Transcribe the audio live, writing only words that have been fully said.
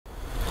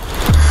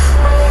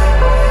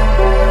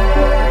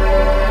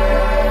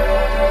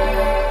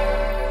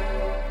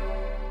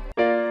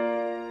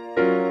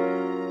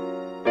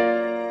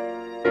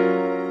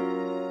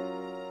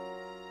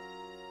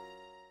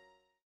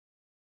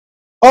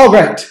All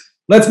right,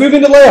 let's move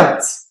into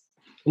layouts.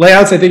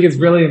 Layouts, I think, is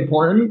really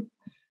important.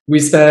 We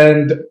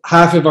spend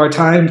half of our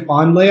time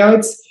on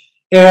layouts,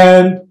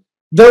 and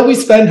though we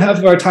spend half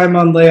of our time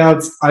on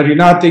layouts, I do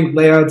not think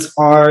layouts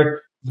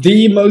are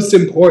the most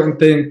important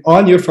thing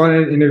on your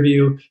front-end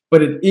interview,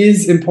 but it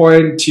is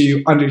important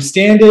to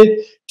understand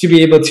it, to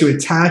be able to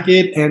attack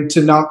it, and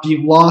to not be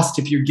lost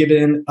if you're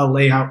given a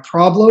layout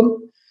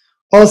problem.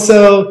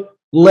 Also,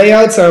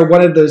 layouts are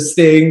one of those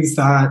things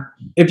that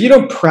if you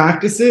don't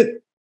practice it,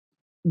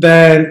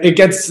 then it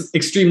gets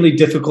extremely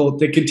difficult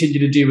to continue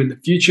to do in the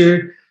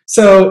future.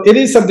 So it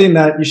is something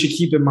that you should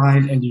keep in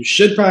mind and you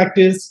should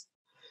practice.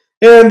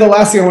 And the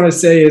last thing I want to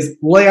say is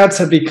layouts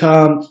have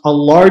become a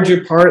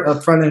larger part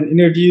of front-end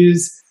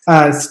interviews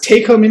as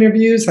take-home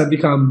interviews have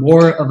become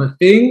more of a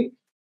thing.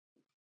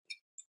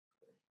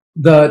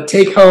 The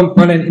take-home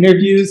front-end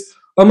interviews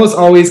almost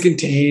always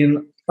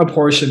contain a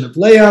portion of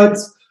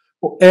layouts,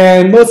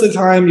 and most of the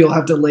time you'll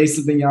have to lay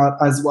something out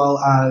as well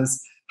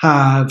as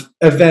have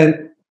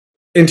event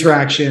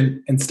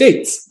interaction and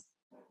states.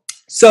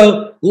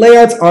 So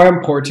layouts are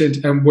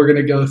important, and we're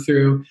going to go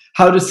through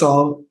how to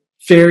solve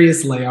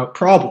various layout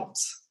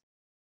problems.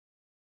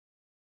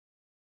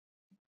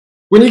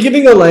 When you're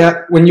giving a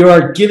layout, when you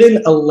are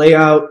given a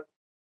layout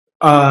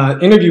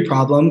interview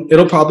problem,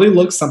 it'll probably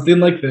look something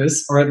like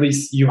this, or at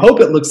least you hope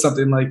it looks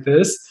something like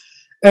this,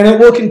 and it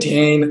will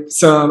contain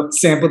some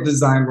sample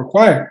design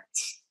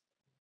requirements.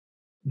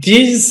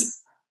 These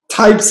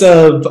types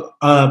of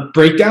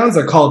breakdowns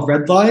are called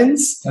red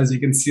lines, as you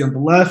can see on the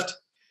left.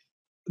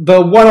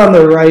 The one on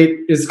the right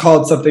is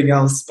called something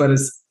else, but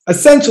is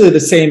essentially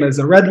the same as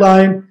a red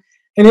line.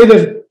 And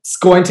it's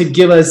going to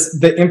give us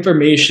the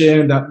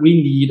information that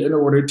we need in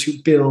order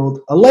to build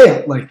a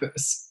layout like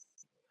this.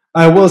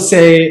 I will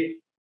say,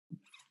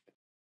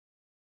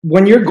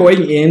 when you're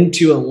going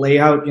into a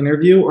layout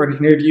interview or an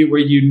interview where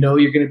you know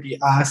you're going to be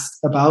asked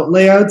about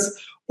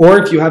layouts, or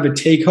if you have a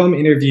take-home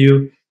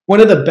interview, one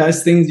of the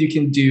best things you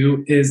can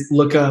do is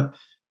look up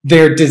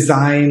their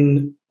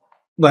design,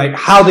 like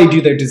how they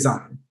do their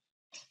design.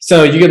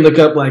 So you can look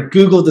up like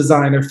Google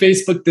design or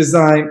Facebook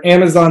design,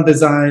 Amazon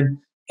design,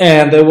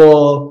 and they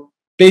will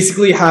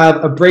basically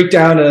have a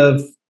breakdown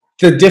of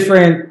the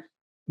different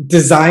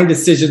design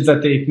decisions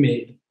that they've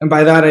made. And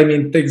by that, I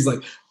mean things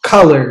like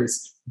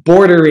colors,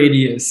 border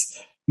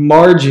radius,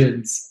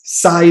 margins,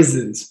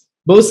 sizes.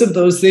 Most of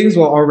those things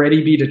will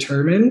already be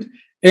determined.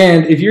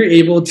 And if you're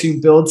able to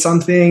build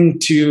something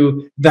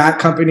to that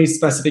company's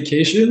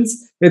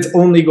specifications, it's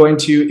only going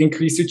to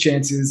increase your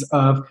chances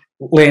of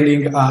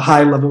landing a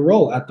high-level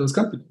role at those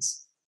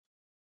companies.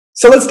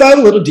 So let's dive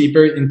a little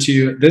deeper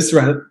into this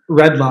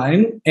red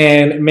line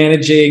and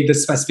managing the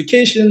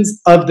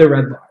specifications of the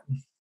red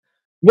line.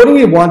 What do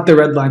we want the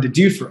red line to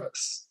do for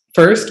us?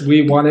 First,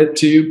 we want it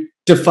to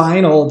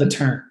define all the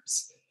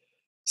terms.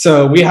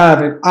 So we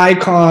have an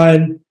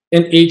icon,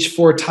 an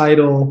H4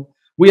 title,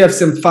 we have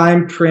some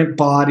fine print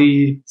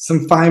body,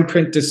 some fine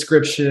print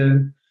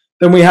description.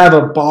 Then we have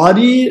a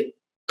body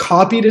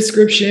copy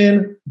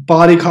description,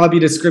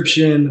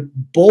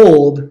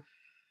 bold.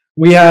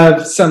 We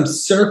have some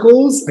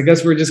circles. I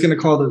guess we're just going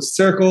to call those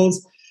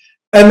circles.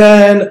 And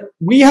then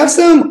we have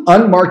some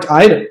unmarked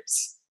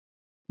items.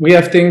 We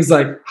have things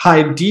like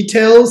hide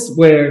details,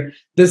 where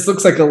this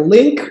looks like a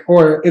link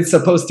or it's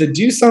supposed to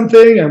do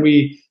something and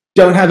we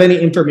don't have any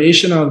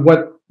information on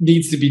what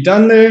needs to be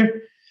done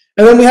there.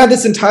 And then we have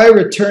this entire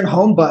return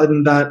home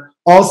button that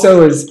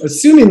also is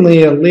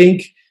assumingly a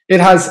link.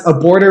 It has a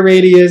border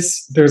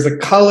radius, there's a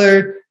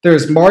color,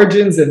 there's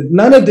margins, and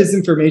none of this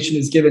information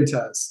is given to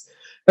us.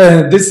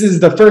 This is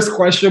the first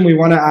question we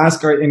want to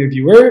ask our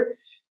interviewer.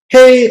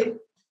 Hey,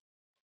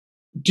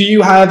 do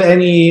you have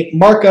any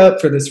markup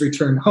for this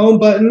return home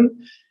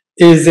button?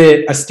 Is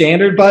it a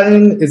standard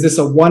button? Is this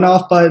a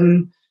one-off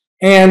button?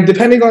 And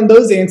depending on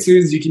those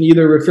answers, you can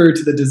either refer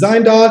to the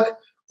design doc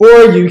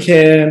or you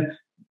can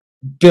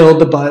build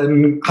the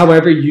button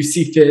however you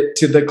see fit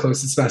to the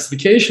closest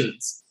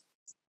specifications.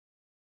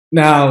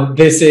 Now,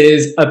 this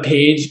is a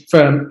page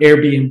from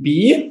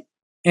Airbnb,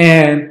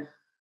 and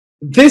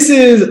this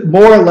is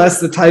more or less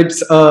the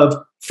types of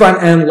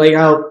front-end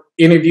layout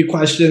interview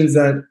questions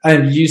that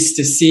I'm used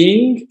to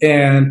seeing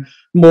and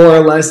more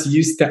or less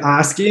used to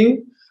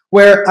asking,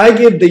 where I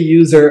give the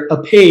user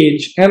a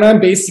page and I'm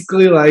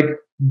basically like,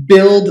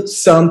 build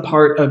some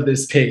part of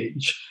this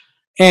page.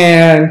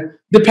 And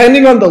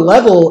depending on the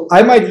level,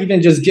 I might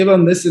even just give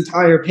them this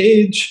entire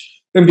page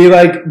and be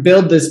like,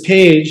 build this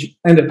page.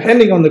 And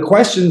depending on the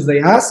questions they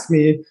ask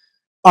me,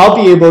 I'll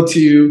be able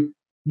to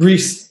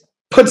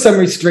put some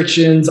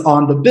restrictions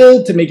on the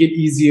build to make it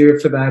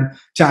easier for them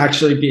to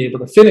actually be able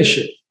to finish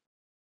it.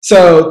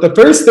 So the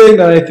first thing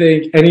that I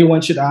think anyone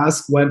should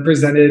ask when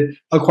presented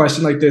a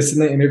question like this in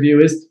the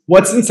interview is,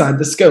 what's inside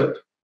the scope?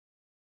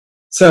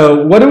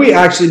 So what do we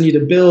actually need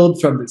to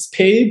build from this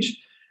page?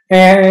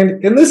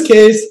 And in this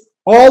case,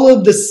 all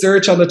of the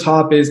search on the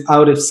top is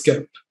out of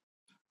scope.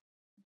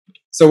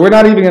 So we're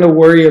not even going to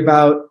worry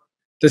about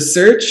the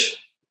search.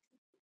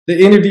 The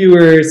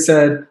interviewer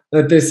said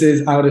that this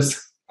is out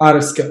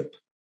of scope.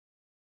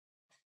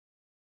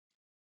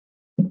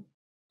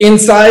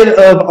 inside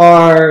of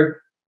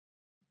our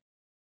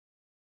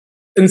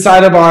what's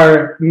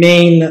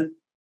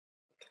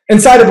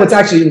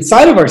actually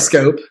inside of our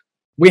scope,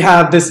 we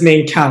have this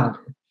main calendar.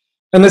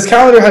 And this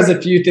calendar has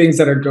a few things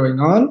that are going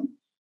on.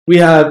 We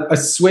have a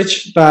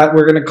switch that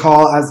we're going to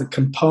call as a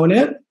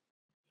component.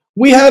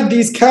 We have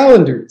these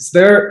calendars.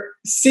 They're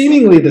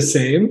seemingly the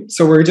same,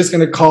 so we're just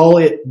going to call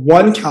it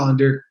one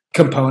calendar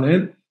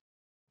component.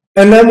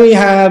 And then we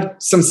have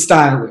some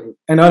styling,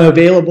 an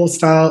unavailable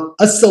style,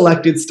 a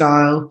selected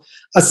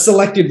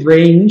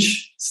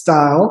range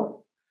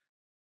style,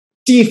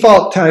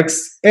 default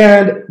text,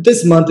 and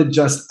this month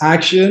adjust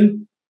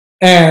action.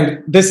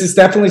 And this is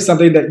definitely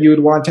something that you would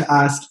want to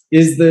ask,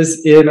 is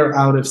this in or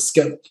out of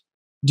scope?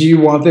 Do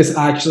you want this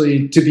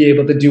actually to be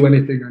able to do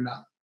anything or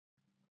not?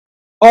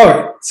 All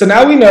right, so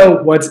now we know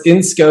what's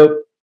in scope.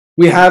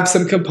 We have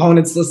some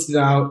components listed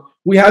out.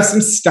 We have some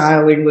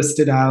styling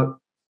listed out.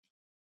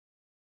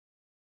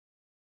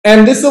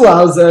 And this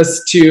allows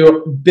us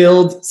to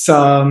build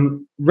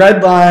some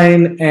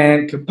redline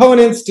and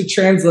components to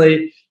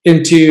translate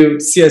into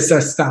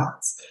CSS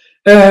styles.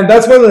 And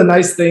that's one of the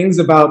nice things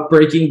about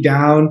breaking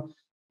down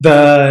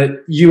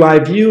the UI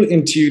view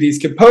into these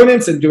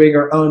components and doing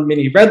our own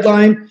mini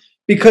redline,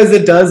 because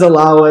it does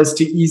allow us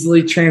to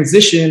easily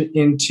transition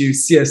into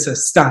CSS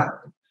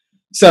styling.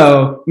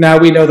 So now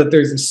we know that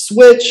there's a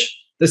switch.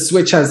 The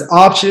switch has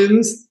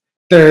options.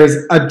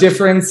 There's a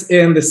difference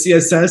in the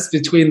CSS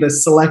between the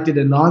selected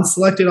and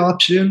non-selected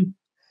option.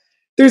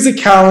 There's a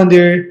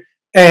calendar,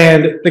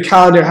 and the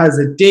calendar has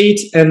a date,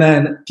 and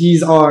then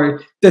these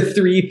are the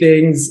three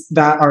things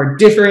that are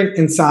different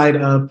inside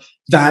of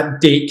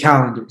that date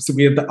calendar. So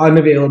we have the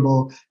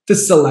unavailable, the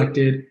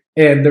selected,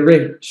 and the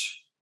range.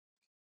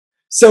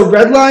 So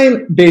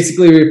redline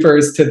basically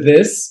refers to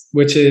this,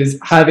 which is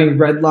having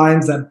red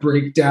lines that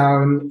break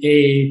down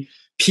a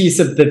piece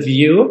of the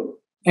view.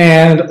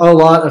 And a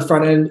lot of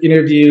front-end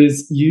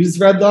interviews use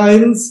red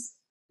lines,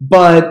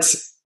 but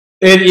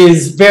it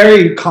is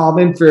very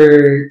common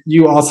for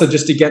you also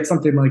just to get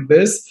something like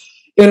this,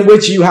 in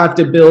which you have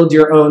to build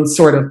your own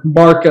sort of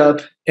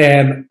markup,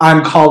 and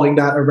I'm calling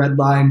that a red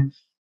line.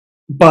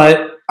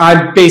 But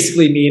I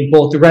basically mean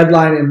both the red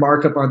line and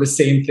markup are the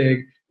same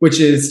thing,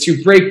 which is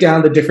to break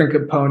down the different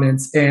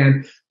components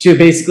and to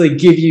basically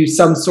give you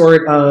some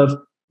sort of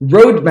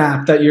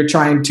roadmap that you're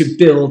trying to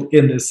build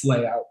in this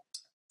layout.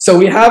 So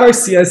we have our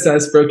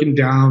CSS broken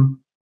down.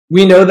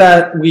 We know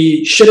that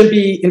we shouldn't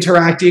be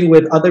interacting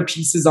with other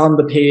pieces on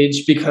the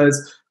page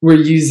because we're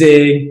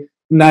using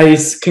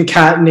nice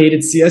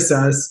concatenated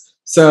CSS.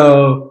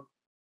 So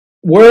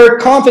we're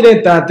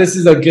confident that this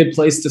is a good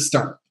place to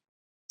start.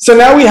 So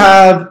now we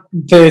have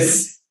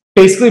this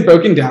basically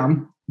broken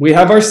down. We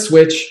have our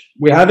switch,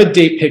 we have a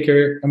date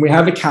picker, and we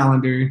have a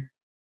calendar.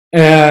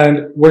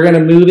 And we're going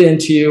to move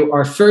into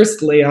our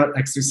first layout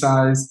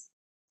exercise,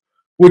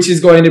 which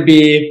is going to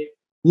be,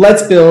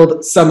 let's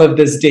build some of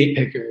this date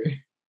picker.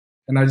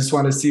 And I just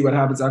want to see what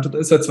happens after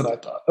this. That's what I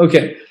thought.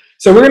 Okay,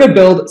 so we're going to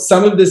build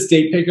some of this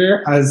date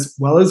picker as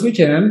well as we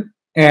can.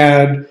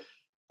 And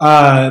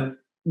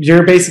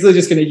you're basically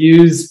just going to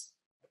use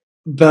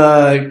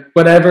the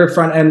whatever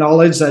front end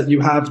knowledge that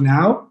you have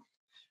now.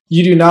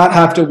 You do not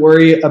have to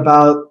worry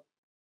about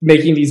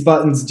making these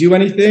buttons do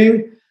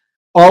anything.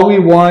 All we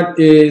want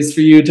is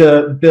for you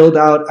to build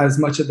out as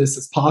much of this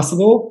as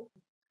possible.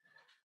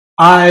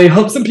 I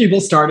hope some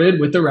people started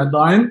with the red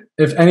line.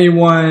 If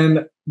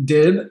anyone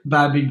did,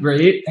 that'd be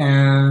great.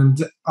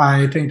 And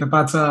I think that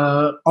that's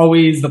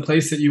always the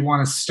place that you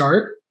want to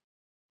start.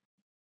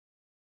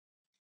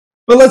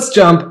 But let's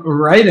jump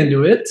right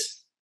into it.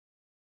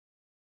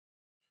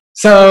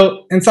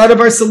 So inside of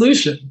our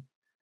solution,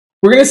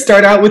 we're going to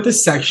start out with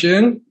this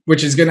section,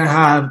 which is going to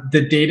have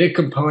the data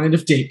component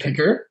of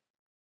DatePicker.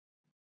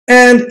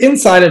 And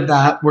inside of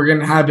that, we're going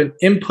to have an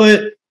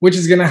input, which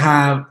is going to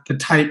have the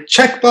type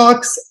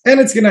checkbox, and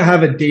it's going to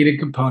have a data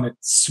component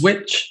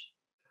switch.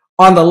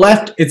 On the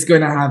left, it's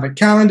going to have a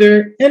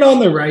calendar, and on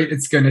the right,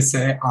 it's going to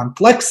say on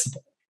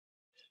flexible.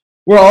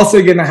 We're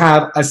also going to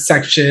have a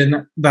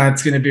section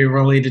that's going to be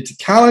related to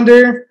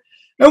calendar,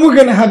 and we're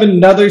going to have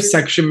another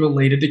section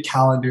related to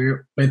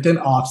calendar with an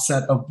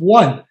offset of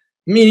 1,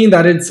 meaning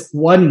that it's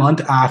 1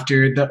 month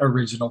after the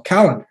original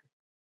calendar.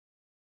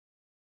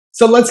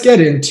 So let's get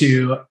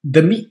into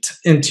the meat,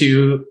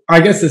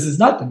 I guess this is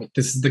not the meat,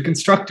 this is the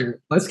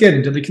constructor. Let's get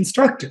into the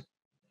constructor.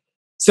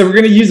 So we're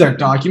going to use our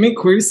document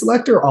query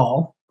selector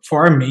all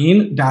for our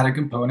main data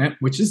component,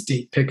 which is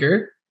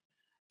DatePicker,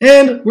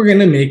 and we're going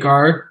to make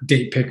our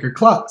DatePicker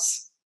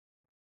class.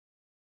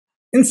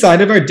 Inside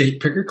of our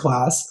DatePicker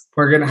class,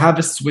 we're going to have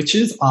a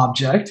switches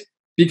object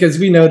because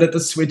we know that the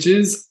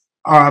switches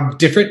have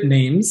different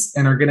names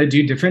and are going to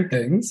do different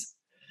things.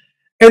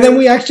 And then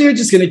we actually are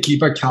just going to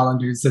keep our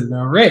calendars in the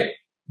array.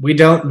 We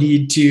don't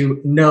need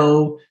to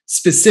know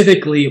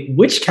specifically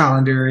which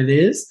calendar it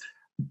is.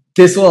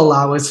 This will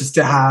allow us just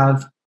to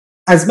have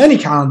as many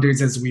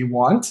calendars as we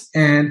want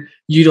and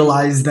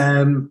utilize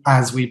them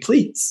as we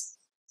please.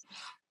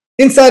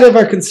 Inside of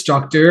our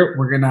constructor,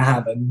 we're going to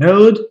have a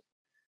node.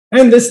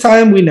 And this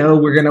time we know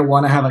we're going to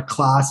want to have a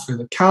class for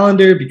the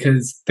calendar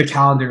because the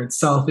calendar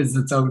itself is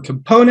its own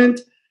component.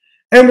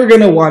 And we're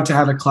going to want to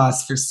have a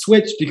class for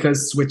switch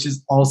because switch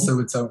is also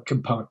its own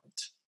component.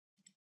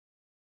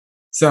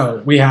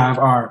 So we have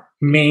our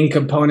main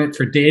component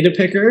for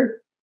DatePicker.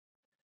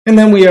 And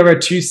then we have our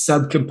two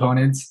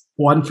subcomponents,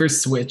 one for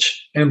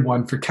switch and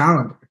one for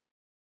calendar.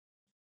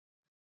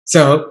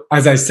 So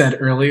as I said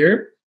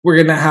earlier, we're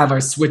going to have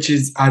our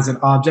switches as an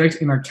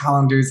object and our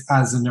calendars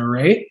as an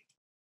array.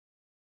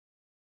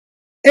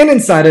 And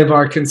inside of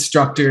our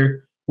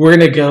constructor, we're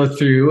going to go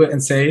through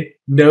and say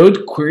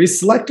node query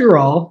selector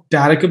all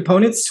data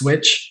component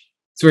switch.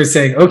 So we're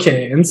saying,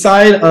 okay,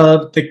 inside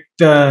of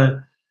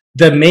the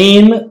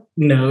main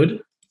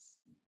node,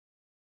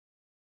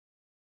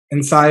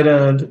 inside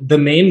of the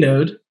main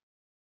node,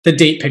 the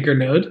DatePicker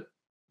node,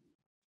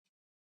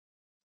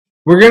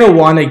 we're going to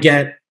want to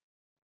get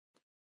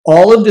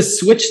all of the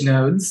switch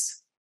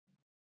nodes,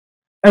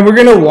 and we're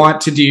going to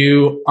want to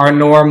do our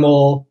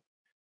normal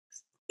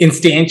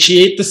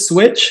instantiate the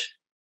switch,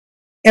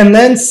 and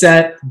then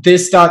set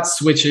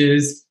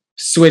this.switches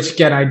switch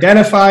get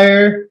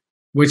identifier,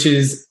 which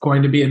is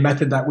going to be a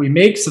method that we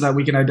make so that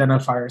we can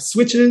identify our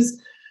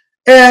switches,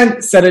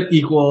 and set it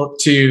equal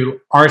to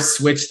our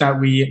switch that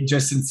we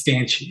just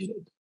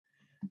instantiated.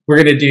 We're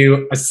going to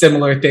do a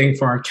similar thing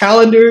for our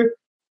calendar.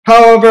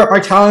 However,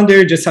 our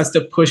calendar just has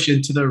to push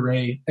into the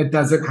array. It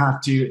doesn't have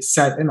to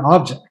set an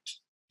object.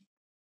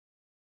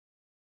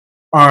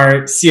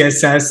 Our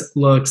CSS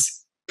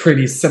looks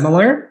pretty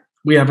similar.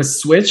 We have a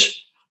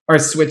switch, our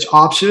switch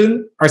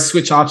option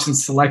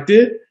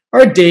selected,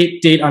 our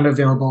date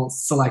unavailable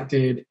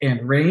selected,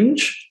 and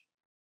range.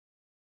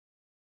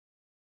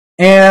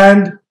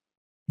 And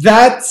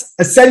that's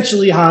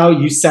essentially how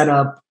you set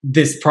up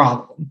this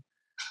problem.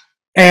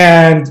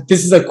 And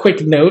this is a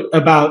quick note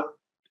about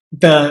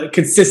the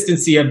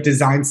consistency of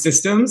design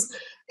systems,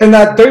 and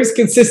that there's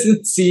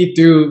consistency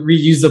through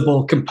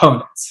reusable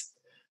components.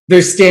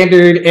 There's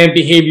standard and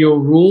behavioral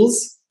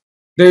rules.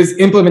 There's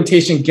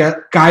implementation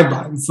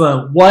guidelines,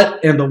 the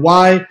what and the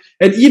why,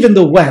 and even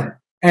the when.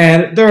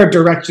 And there are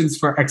directions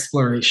for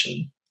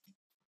exploration.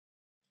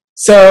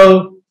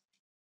 So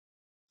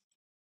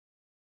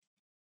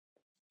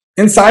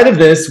inside of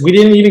this, we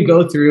didn't even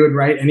go through and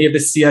write any of the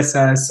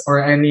CSS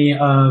or any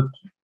of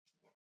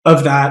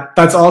that.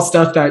 That's all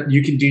stuff that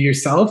you can do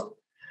yourself.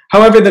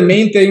 However, the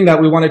main thing that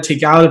we want to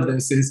take out of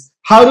this is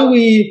how do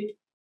we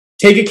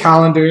take a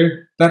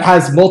calendar that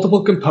has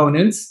multiple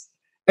components,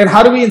 and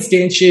how do we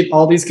instantiate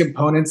all these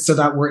components so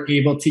that we're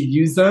able to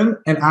use them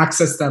and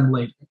access them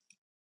later?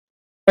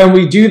 And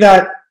we do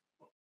that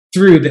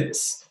through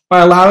this by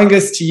allowing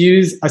us to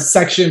use a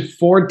section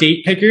for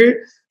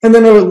DatePicker, and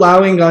then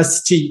allowing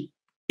us to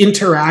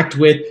interact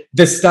with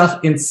the stuff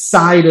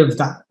inside of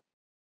that,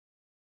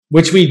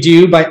 which we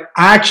do by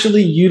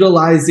actually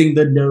utilizing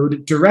the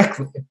node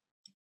directly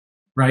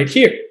right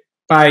here.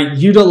 By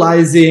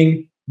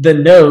utilizing the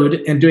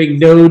node and doing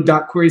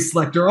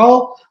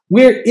node.querySelectorAll,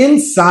 we're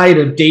inside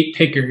of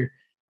DatePicker,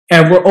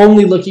 and we're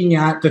only looking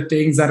at the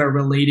things that are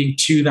relating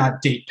to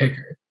that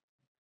DatePicker.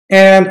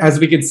 And as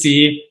we can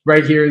see,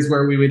 right here is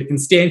where we would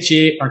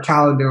instantiate our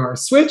calendar or our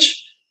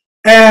switch,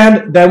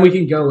 and then we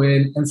can go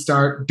in and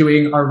start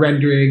doing our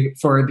rendering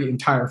for the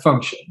entire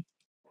function.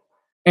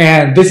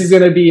 And this is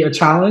going to be a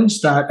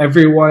challenge that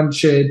everyone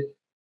should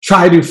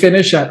try to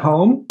finish at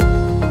home.